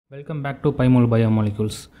Welcome back to Pymol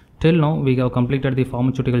Biomolecules. Till now we have completed the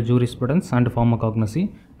pharmaceutical jurisprudence and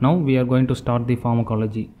pharmacognosy. Now we are going to start the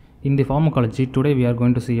pharmacology. In the pharmacology today we are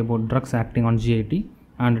going to see about drugs acting on GAT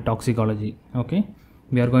and toxicology. Okay.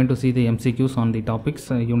 We are going to see the MCQs on the topics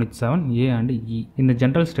unit 7 A and E. In the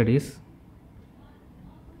general studies,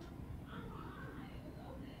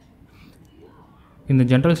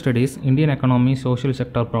 Indian economy, social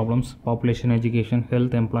sector problems, population, education,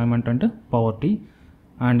 health, employment and poverty.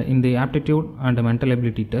 And in the aptitude and mental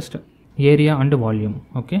ability test, area and volume.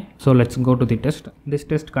 Okay, so let's go to the test. This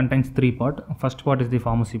test contains three parts. First part is the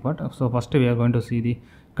pharmacy part. So first we are going to see the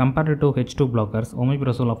compared to H2 blockers,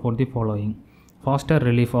 omeprazole afford the following: faster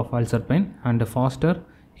relief of ulcer pain and faster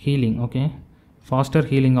healing. Okay, faster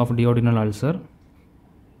healing of duodenal ulcer,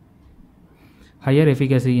 higher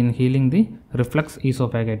efficacy in healing the reflux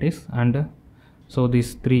esophagitis, and so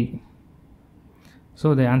these three.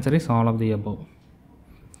 So the answer is all of the above.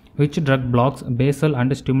 Which drug blocks basal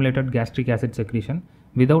and stimulated gastric acid secretion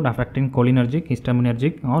without affecting cholinergic,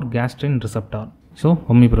 histaminergic or gastrin receptor? So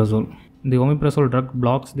omeprazole. The omeprazole drug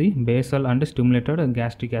blocks the basal and stimulated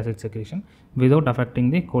gastric acid secretion without affecting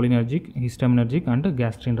the cholinergic, histaminergic and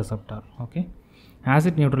gastrin receptor. Okay.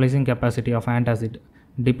 Acid neutralizing capacity of antacid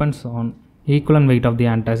depends on equivalent weight of the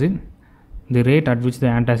antacid, the rate at which the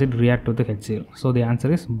antacid react with the HCl. So the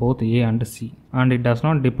answer is both A and C, and it does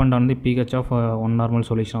not depend on the pH of one normal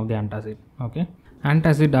solution of the antacid. Okay,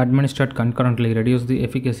 antacid administered concurrently reduce the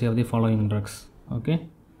efficacy of the following drugs. Okay,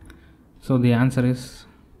 so the answer is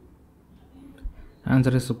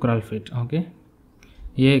sucralfate. Okay,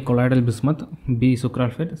 A colloidal bismuth, B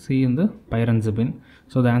sucralfate, C in the pyrazine.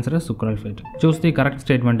 So the answer is sucralfate. Choose the correct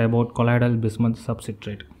statement about colloidal bismuth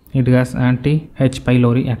substrate. It has anti-H.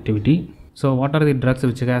 pylori activity. So what are the drugs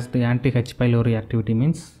which has the anti-H. pylori activity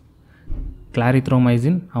means?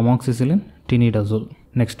 Clarithromycin, amoxicillin, tinidazole.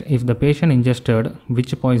 Next, if the patient ingested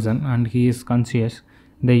which poison and he is conscious,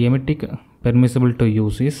 the emetic permissible to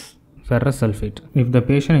use is ferrous sulfate. If the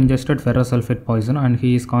patient ingested ferrous sulfate poison and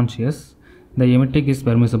he is conscious, the emetic is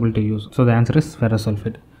permissible to use. So the answer is ferrous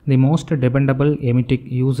sulfate. The most dependable emetic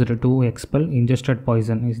used to expel ingested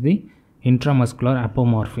poison is the intramuscular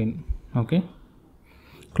apomorphine. Okay.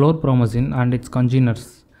 Chlorpromazine and its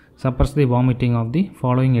congeners suppress the vomiting of the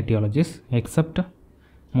following etiologies except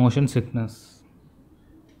motion sickness.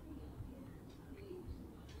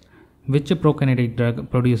 Which prokinetic drug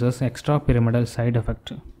produces extrapyramidal side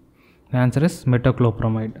effect? The answer is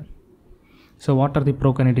metoclopramide. So what are the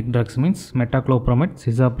prokinetic drugs means? Metoclopramide,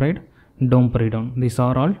 cisapride, domperidone. These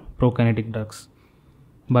are all prokinetic drugs.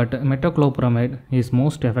 But metoclopramide is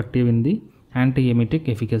most effective in the anti-emetic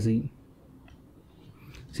efficacy.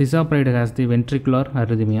 Cisapride has the ventricular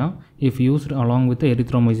arrhythmia if used along with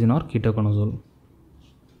erythromycin or ketoconazole.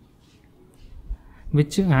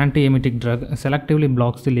 Which anti-emetic drug selectively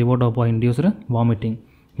blocks the levodopa-induced vomiting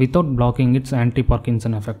without blocking its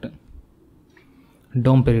anti-Parkinson effect?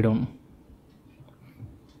 Domperidone.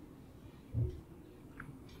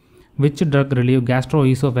 Which drug relieves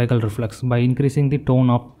gastroesophageal reflux by increasing the tone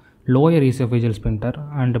of lower esophageal sphincter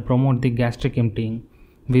and promote the gastric emptying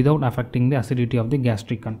without affecting the acidity of the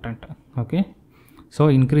gastric content? Okay, so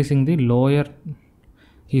increasing the lower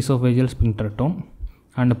esophageal sphincter tone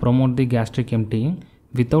and promote the gastric emptying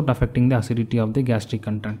without affecting the acidity of the gastric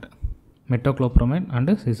content. Metoclopramide and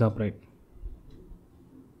cisapride.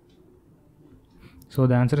 So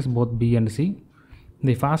the answer is both B and C.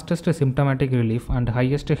 The fastest symptomatic relief and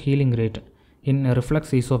highest healing rate in reflux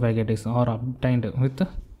esophagitis are obtained with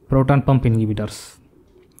proton pump inhibitors.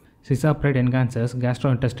 Cisapride enhances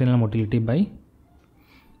gastrointestinal motility by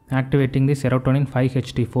activating the serotonin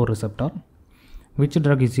 5-HT4 receptor. Which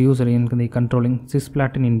drug is used in the controlling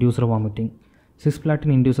cisplatin induced vomiting?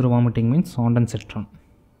 Cisplatin induced vomiting means ondansetron.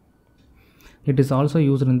 It is also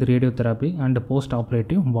used in the radiotherapy and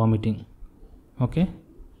post-operative vomiting. Okay.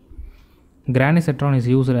 Granisetron is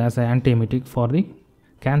used as an antiemetic for the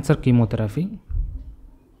cancer chemotherapy.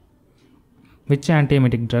 Which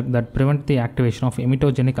antiemetic drug that prevents the activation of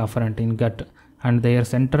emetogenic afferent in gut and their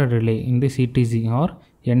central relay in the CTZ or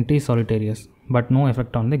NT solitarius but no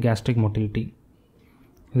effect on the gastric motility?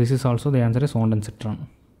 This is also the answer is ondansetron.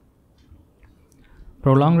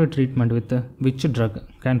 Prolonged treatment with which drug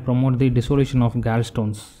can promote the dissolution of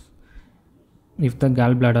gallstones if the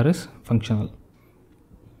gallbladder is functional?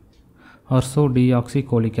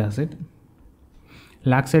 Ursodeoxycholic acid.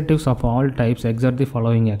 Laxatives of all types exert the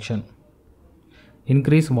following action: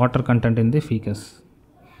 increase water content in the fecus.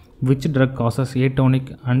 Which drug causes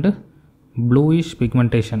atonic and bluish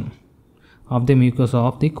pigmentation of the mucosa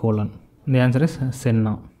of the colon? The answer is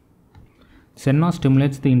senna. Senna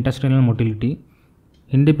stimulates the intestinal motility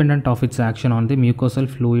independent of its action on the mucosal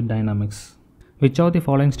fluid dynamics. Which of the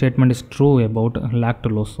following statement is true about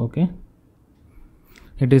lactulose? Okay,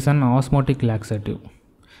 it is an osmotic laxative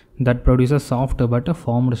that produces soft but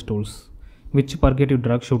formed stools. Which purgative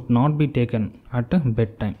drug should not be taken at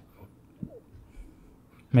bedtime?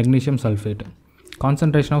 Magnesium sulfate.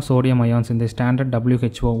 Concentration of sodium ions in the standard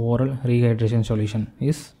WHO oral rehydration solution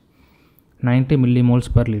is 90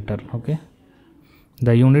 millimoles per liter. Okay,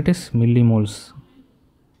 the unit is millimoles.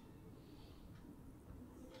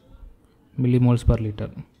 Millimoles per liter.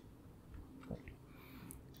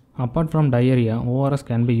 Apart from diarrhea, ORS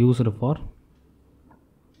can be used for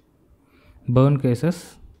burn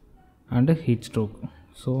cases and heat stroke.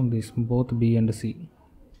 So these both B and C.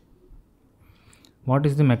 What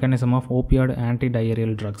is the mechanism of opioid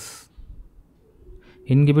antidiarrheal drugs?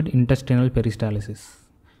 Inhibit intestinal peristalsis.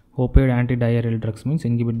 Opioid antidiarrheal drugs means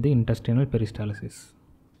inhibit the intestinal peristalsis.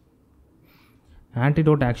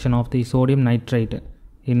 Antidote action of the sodium nitrite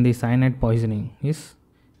in the cyanide poisoning is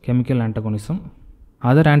chemical antagonism.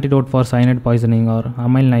 Other antidote for cyanide poisoning are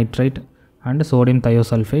amyl nitrite and sodium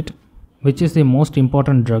thiosulfate. Which is the most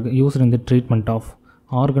important drug used in the treatment of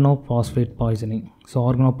organophosphate poisoning? So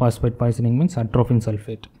organophosphate poisoning means atropine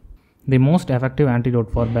sulfate. The most effective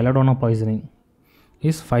antidote for belladonna poisoning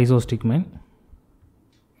is physostigmine.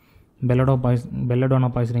 Belladonna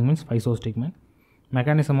poisoning means physostigmine.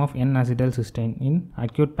 Mechanism of N-acetylcysteine in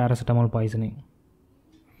acute paracetamol poisoning.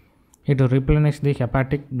 It replenishes the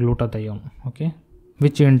hepatic glutathione, okay,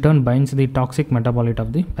 which in turn binds the toxic metabolite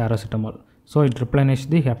of the paracetamol. So it replenishes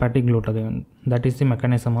the hepatic glutathione. That is the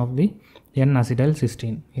mechanism of the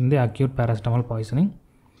N-acetylcysteine in the acute paracetamol poisoning.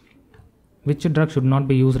 Which drug should not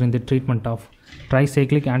be used in the treatment of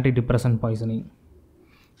tricyclic antidepressant poisoning?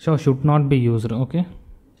 So should not be used, okay.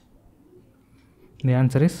 The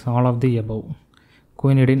answer is all of the above.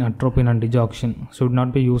 Quinidine, atropine and digoxin should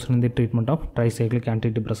not be used in the treatment of tricyclic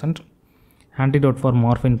antidepressant. Antidote for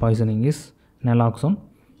morphine poisoning is naloxone.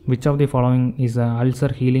 Which of the following is an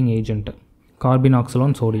ulcer healing agent?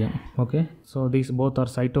 Carbinoxolone sodium. Okay, so these both are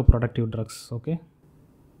cytoprotective drugs. Okay,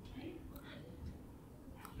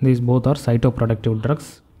 these both are cytoprotective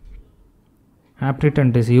drugs.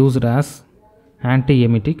 Aptidude is used as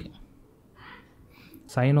antiemetic.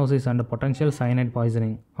 Cyanosis and potential cyanide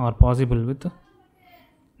poisoning are possible with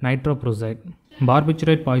nitroprusside.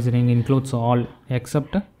 Barbiturate poisoning includes all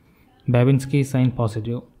except Babinski sign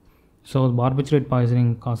positive. So barbiturate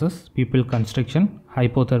poisoning causes pupil constriction,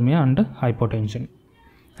 hypothermia and hypotension.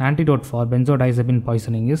 Antidote for benzodiazepine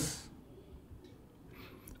poisoning is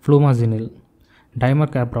flumazenil.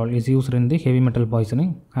 Dimercaprol is used in the heavy metal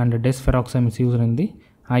poisoning and desferoxam is used in the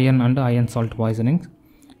iron and iron salt poisoning.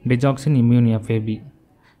 Digoxin immune FAB.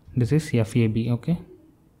 This is FAB, okay.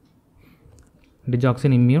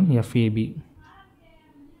 Digoxin immune FAB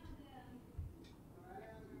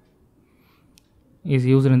is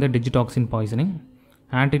used in the digitoxin poisoning.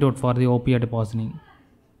 Antidote for the opioid poisoning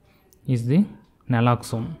is the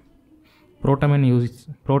naloxone.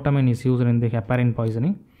 Protamine is used in the heparin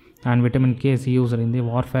poisoning, and vitamin K is used in the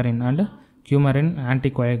warfarin and coumarin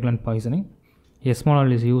anticoagulant poisoning.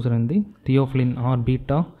 Esmolol is used in the theophylline or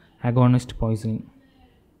beta agonist poisoning.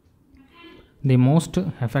 The most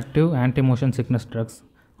effective anti-motion sickness drugs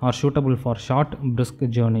are suitable for short brisk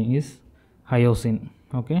journey is hyoscine,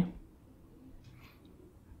 okay.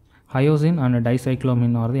 Hyoscine and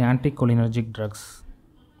dicyclomine are the anticholinergic drugs.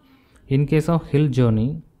 In case of hill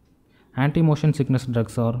journey, anti-motion sickness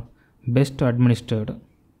drugs are best administered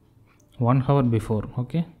 1 hour before,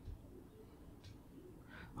 okay.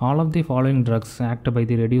 All of the following drugs act by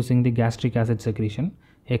the reducing the gastric acid secretion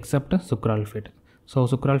except sucralfate. So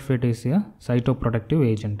sucralfate is a cytoprotective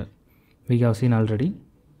agent, we have seen already.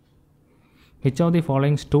 Which of the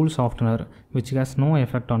following stool softener which has no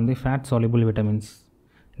effect on the fat soluble vitamins?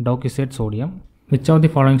 Docusate sodium. Which of the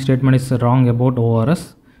following statement is wrong about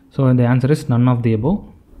ORS? So the answer is none of the above,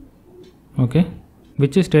 okay.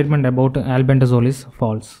 Which statement about albendazole is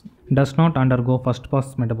false? Does not undergo first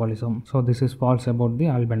pass metabolism. So this is false about the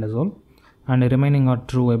albendazole, and the remaining are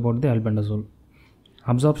true about the albendazole.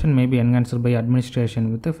 Absorption may be enhanced by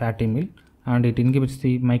administration with a fatty meal, and it inhibits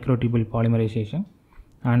the microtubule polymerization,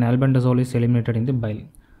 and albendazole is eliminated in the bile.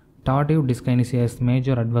 Tardive dyskinesia is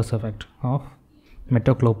major adverse effect of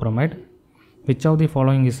metoclopramide. Which of the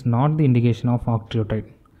following is not the indication of octreotide?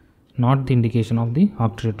 Not the indication of the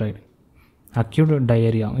octreotide. Acute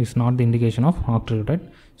diarrhea is not the indication of octreotide.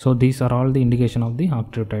 So these are all the indication of the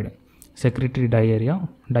octreotide. Secretory diarrhea,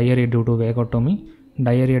 diarrhea due to vagotomy,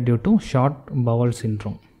 diarrhea due to short bowel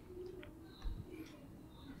syndrome.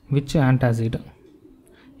 Which antacid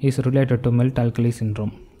is related to melt alkali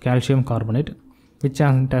syndrome? Calcium carbonate. Which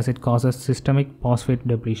antacid causes systemic phosphate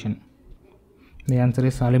depletion? The answer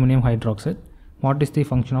is aluminum hydroxide. What is the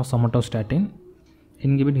function of somatostatin?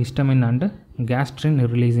 Inhibit histamine and gastrin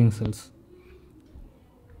releasing cells.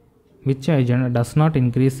 Which agent does not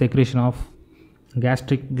increase secretion of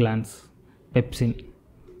gastric glands? Pepsin.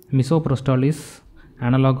 Misoprostol is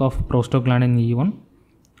analog of prostaglandin E1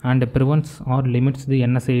 and prevents or limits the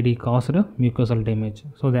NSAID caused mucosal damage.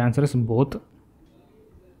 So the answer is both.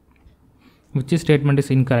 Which statement is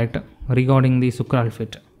incorrect regarding the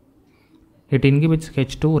sucralfate? It inhibits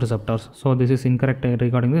H2 receptors. So this is incorrect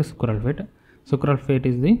regarding the sucralfate. Sucralfate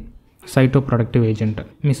is the cytoprotective agent.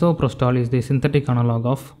 Misoprostol is the synthetic analog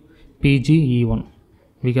of PGE1.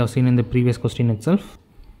 We have seen in the previous question itself.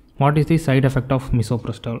 What is the side effect of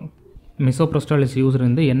misoprostol? Misoprostol is used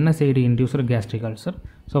in the NSAID induced gastric ulcer.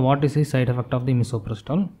 So what is the side effect of the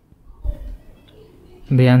misoprostol?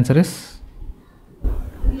 The answer is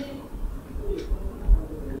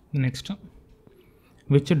next.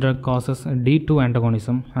 Which drug causes D2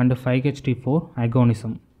 antagonism and 5-HT4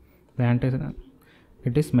 agonism?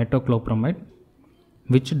 It is metoclopramide.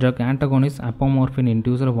 Which drug antagonists apomorphine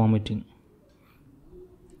induced vomiting?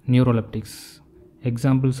 Neuroleptics.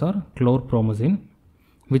 Examples are chlorpromazine.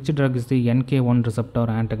 Which drug is the NK1 receptor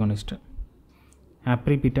antagonist?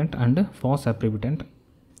 Aprepitant and fosaprepitant.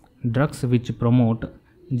 Drugs which promote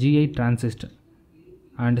GI transit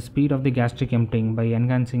and speed of the gastric emptying by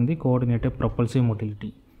enhancing the coordinated propulsive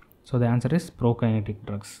motility. So the answer is prokinetic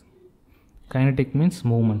drugs. Kinetic means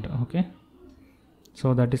movement. Okay.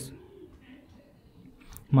 So that is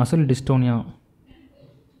muscle dystonia.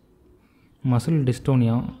 Muscle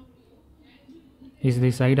dystonia is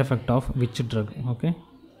the side effect of which drug? Okay.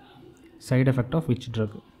 Side effect of which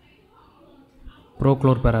drug?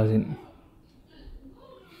 Prochlorperazine.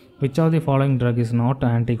 Which of the following drug is not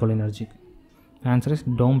anticholinergic? Answer is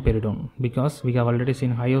domperidone, because we have already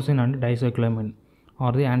seen hyoscine and dicyclomine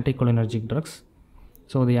are the anticholinergic drugs.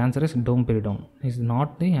 So the answer is domperidone is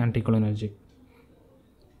not the anticholinergic.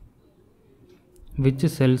 Which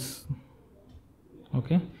cells?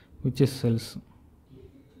 Okay. Which cells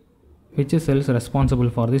responsible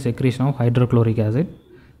for the secretion of hydrochloric acid?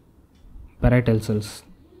 Parietal cells.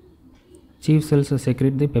 Chief cells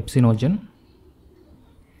secrete the pepsinogen.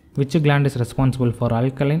 Which gland is responsible for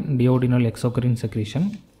alkaline duodenal exocrine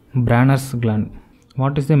secretion? Brannner's gland.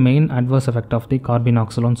 What is the main adverse effect of the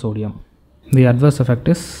carbinoxolone sodium? The adverse effect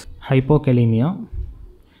is hypokalemia.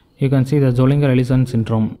 You can see the Zollinger-Ellison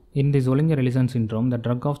syndrome. In the Zollinger-Ellison syndrome, the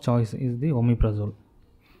drug of choice is the omeprazole.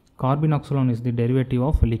 Carbinoxolone is the derivative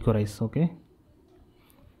of licorice. Okay.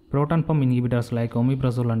 Proton pump inhibitors like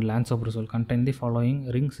omeprazole and lansoprazole contain the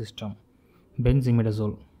following ring system: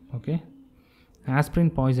 benzimidazole. Okay. Aspirin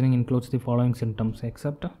poisoning includes the following symptoms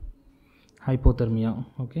except hypothermia.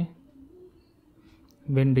 Okay.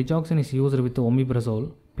 When digoxin is used with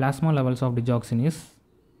omeprazole, plasma levels of digoxin is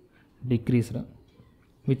decreased.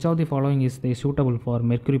 Which of the following is suitable for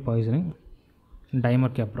mercury poisoning?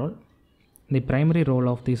 Dimercaprol. The primary role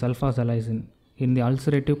of the sulfasalazine in the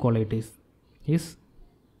ulcerative colitis is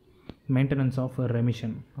maintenance of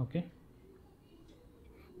remission. Okay.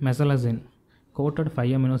 Mesalazine, coated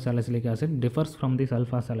 5-amino-salicylic acid, differs from the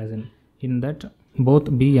sulfasalazine in that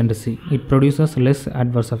both B and C. It produces less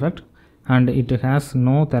adverse effect and it has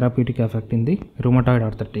no therapeutic effect in the rheumatoid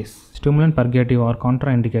arthritis. Stimulant purgative are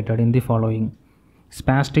contraindicated in the following: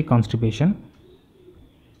 spastic constipation,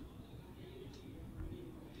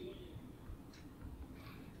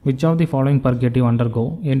 which of the following purgative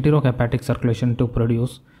undergo enterohepatic circulation to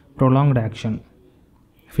produce prolonged action?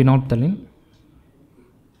 Phenolphthalein.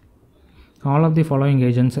 All of the following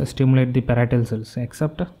agents stimulate the parietal cells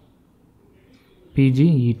except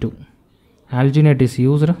PGE2. Alginate is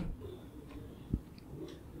used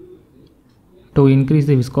to increase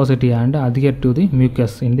the viscosity and adhere to the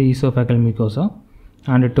mucus in the esophageal mucosa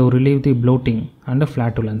and to relieve the bloating and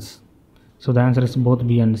flatulence. So the answer is both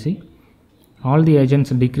B and C. All the agents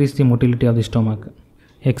decrease the motility of the stomach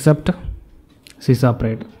except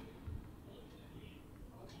cisapride.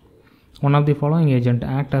 One of the following agent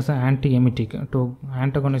act as an antiemetic to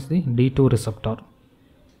antagonize the D2 receptor: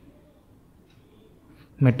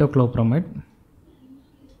 metoclopramide.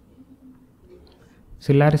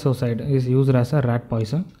 Celerisoside is used as a rat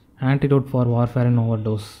poison. Antidote for warfarin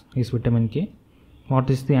overdose is vitamin K.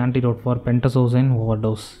 What is the antidote for pentazocine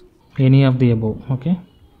overdose? Any of the above. Okay.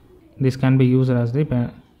 This can be used as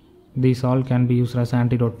these all can be used as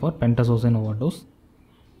antidote for pentazocine overdose.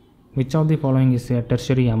 Which of the following is a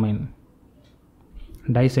tertiary amine?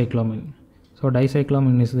 Dicyclomine. So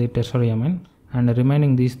dicyclomine is the tertiary amine and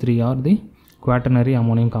remaining these three are the quaternary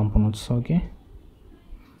ammonium compounds. Okay.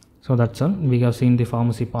 So that's all. We have seen the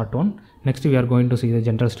pharmacy part 1. Next we are going to see the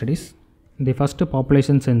general studies. The first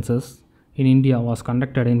population census in India was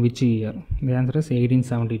conducted in which year? The answer is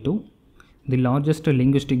 1872. The largest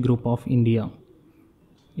linguistic group of India,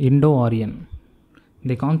 Indo-Aryan.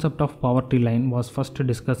 The concept of poverty line was first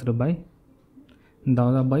discussed by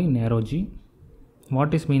Dadabhai Naoroji.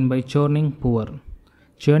 What is meant by churning poor?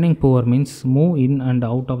 Churning poor means move in and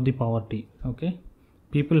out of the poverty. Okay,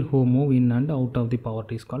 people who move in and out of the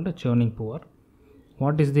poverty is called a churning poor.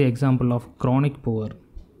 What is the example of chronic poor?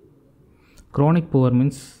 Chronic poor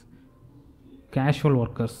means casual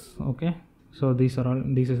workers. Okay, so this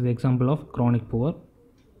is the example of chronic poor.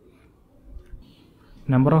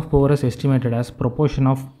 Number of poor is estimated as proportion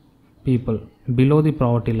of people below the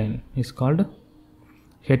poverty line is called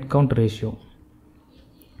head count ratio.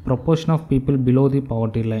 Proportion of people below the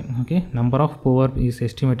poverty line. Okay, number of poor is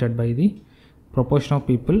estimated by the proportion of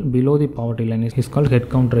people below the poverty line is called head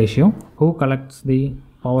count ratio. Who collects the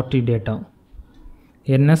poverty data?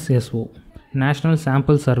 NSSO, National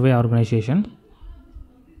Sample Survey Organization.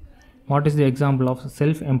 What is the example of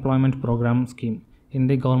self-employment program scheme in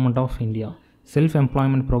the government of India?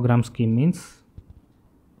 Self-employment program scheme means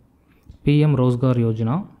PM Rozgar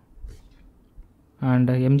Yojana, and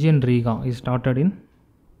MGNREGA is started in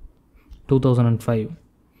 2005.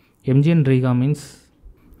 MGNREGA means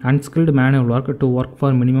unskilled manual work to work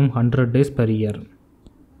for minimum 100 days per year.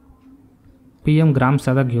 PM Gram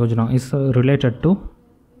Sadak Yojana is related to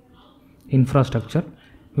infrastructure.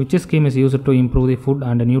 Which scheme is used to improve the food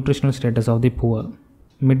and nutritional status of the poor?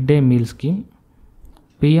 Midday meal scheme.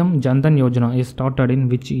 PM Jandan Yojana is started in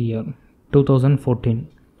which year? 2014.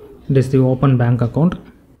 It is the open bank account.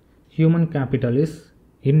 Human capital is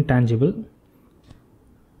intangible.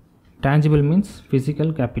 Tangible means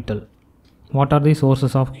physical capital. What are the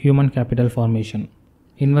sources of human capital formation?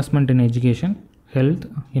 Investment in education, health,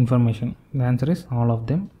 information. The answer is all of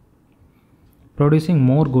them. Producing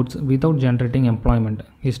more goods without generating employment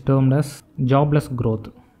is termed as jobless growth.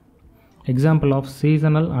 Example of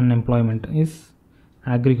seasonal unemployment is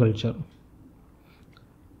agriculture.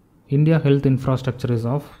 India health infrastructure is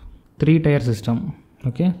of 3-tier system.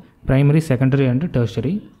 Okay, primary, secondary and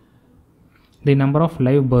tertiary. The number of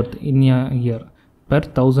live birth in a year per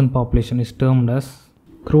 1000 population is termed as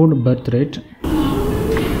crude birth rate.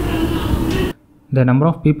 The number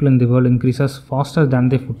of people in the world increases faster than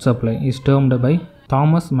the food supply is termed by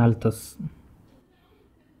Thomas Malthus.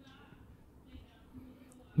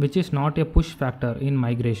 Which is not a push factor in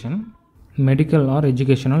migration? Medical or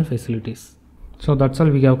educational facilities. So that's all.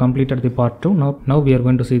 We have completed the part 2. Now we are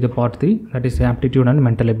going to see the part 3, that is aptitude and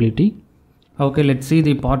mental ability. Okay, let's see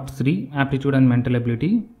the part 3, aptitude and mental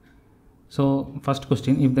ability. So first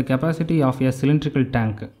question, if the capacity of a cylindrical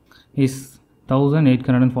tank is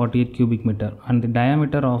 1848 cubic meter and the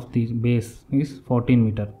diameter of the base is 14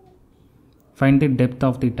 meter, find the depth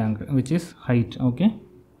of the tank, which is height. Okay,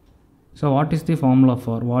 so what is the formula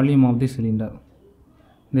for volume of the cylinder?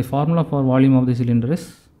 The formula for volume of the cylinder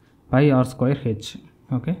is pi r square h.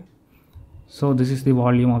 Okay, so this is the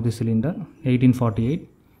volume of the cylinder 1848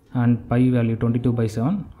 and pi value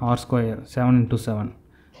 22/7, r square 7 into 7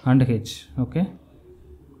 and h. Okay,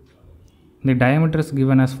 the diameter is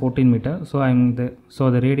given as 14 meter, so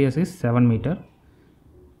the radius is 7 meter.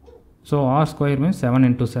 So r square means 7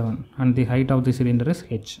 into 7 and the height of the cylinder is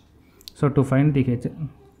h. So to find the h,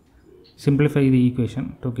 simplify the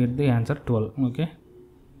equation to get the answer 12. Okay,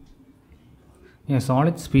 a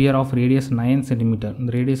solid sphere of radius 9 cm.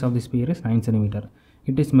 The radius of the sphere is 9 cm.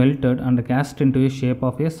 It is melted and cast into a shape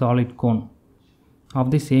of a solid cone of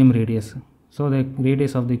the same radius. So the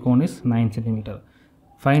radius of the cone is 9 cm.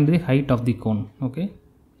 Find the height of the cone. Okay,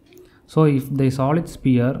 so if the solid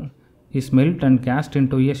sphere is melted and cast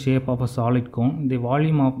into a shape of a solid cone, the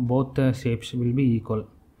volume of both the shapes will be equal.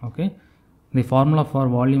 Okay, the formula for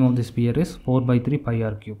volume of the sphere is 4/3 pi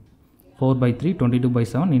r cube. 4/3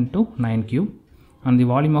 22/7 into 9 cube, and the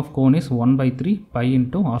volume of cone is 1/3 pi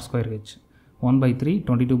into r square h. 1/3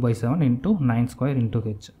 22/7 into 9 square into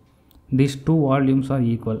h. These two volumes are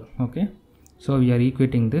equal. Okay, so we are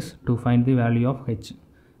equating this to find the value of h.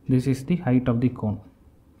 This is the height of the cone.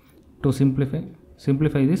 To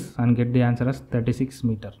simplify this and get the answer as 36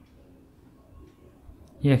 meter.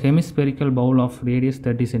 A hemispherical bowl of radius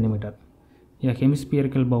 30 cm. A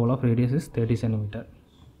hemispherical bowl of radius is 30 cm.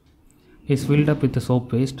 Is filled up with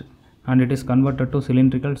soap paste and it is converted to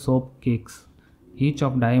cylindrical soap cakes, each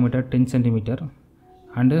of diameter 10 cm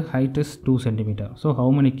and height is 2 cm. So how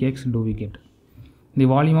many cakes do we get? The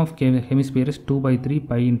volume of hemisphere is 2/3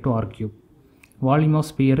 pi into r cube. Volume of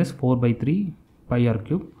sphere is 4/3 pi r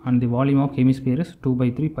cube and the volume of hemisphere is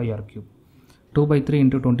 2/3 pi r cube. 2 by 3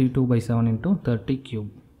 into 22 by 7 into 30 cube.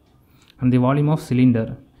 And the volume of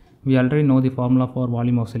cylinder, we already know the formula for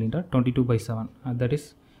volume of cylinder, 22 by 7, that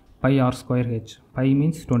is pi r square h. Pi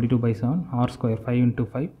means 22 by 7, r square 5 into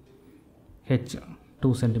 5, h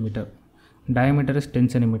 2 centimeter. Diameter is 10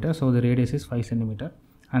 centimeter, so the radius is 5 centimeter,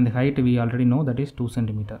 and the height we already know, that is 2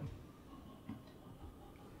 centimeter.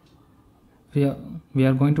 We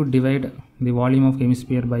are going to divide the volume of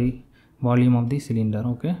hemisphere by volume of the cylinder.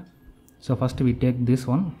 Okay, so first we take this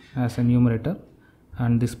one as a numerator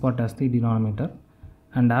and this part as the denominator,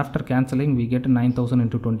 and after cancelling we get 9000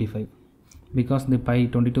 into 25, because the pi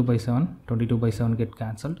 22 by 7 get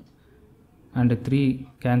cancelled, and 3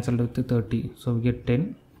 cancelled with 30, so we get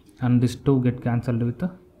 10, and this 2 get cancelled with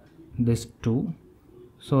this 2,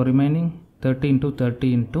 so remaining 30 into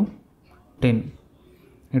 30 into 10,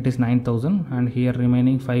 it is 9000, and here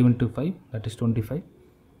remaining 5 into 5, that is 25,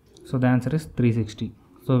 so the answer is 360.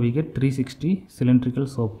 So we get 360 cylindrical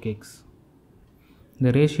soap cakes.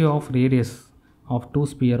 The ratio of radius of two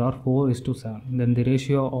spheres are 4:7, then the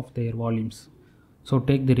ratio of their volumes. So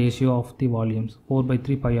take the ratio of the volumes, 4 by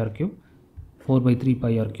 3 pi r cube, 4 by 3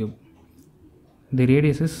 pi r cube. The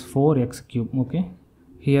radius is 4x cube. Okay,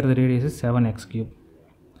 here the radius is 7x cube.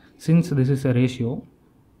 Since this is a ratio,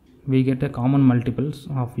 we get a common multiples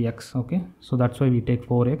of x. Okay, so that's why we take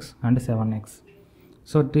 4x and 7x.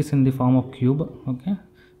 So it is in the form of cube. Okay,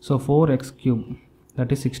 so 4x cube,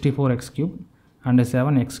 that is 64x cube, and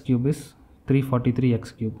 7x cube is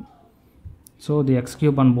 343x cube. So the x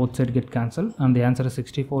cube on both sides get cancelled, and the answer is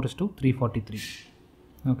 64 is to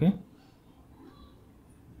 343. Okay,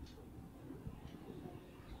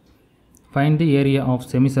 find the area of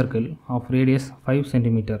semicircle of radius 5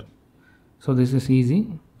 centimeter. So this is easy.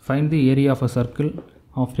 Find the area of a circle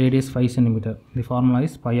of radius 5 centimeter. The formula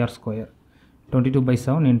is pi r square, 22 by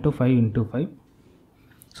 7 into 5 into 5.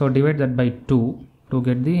 So divide that by 2 to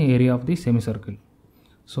get the area of the semicircle.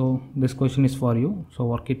 So this question is for you, so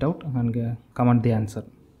work it out and comment the answer.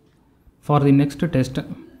 For the next test,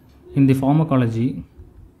 in the pharmacology,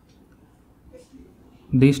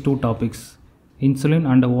 these two topics, insulin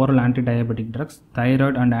and oral anti-diabetic drugs,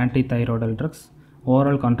 thyroid and anti-thyroidal drugs,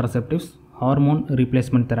 oral contraceptives, hormone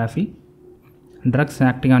replacement therapy, drugs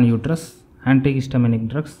acting on uterus, antihistaminic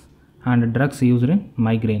drugs, and drugs used in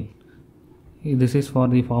migraine. This is for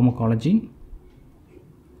the pharmacology.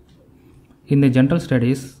 In the general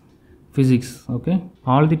studies, physics, okay,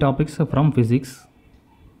 all the topics are from physics,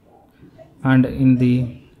 and in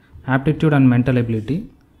the aptitude and mental ability,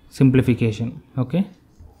 simplification. Okay,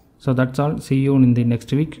 so that's all. See you in the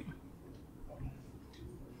next week.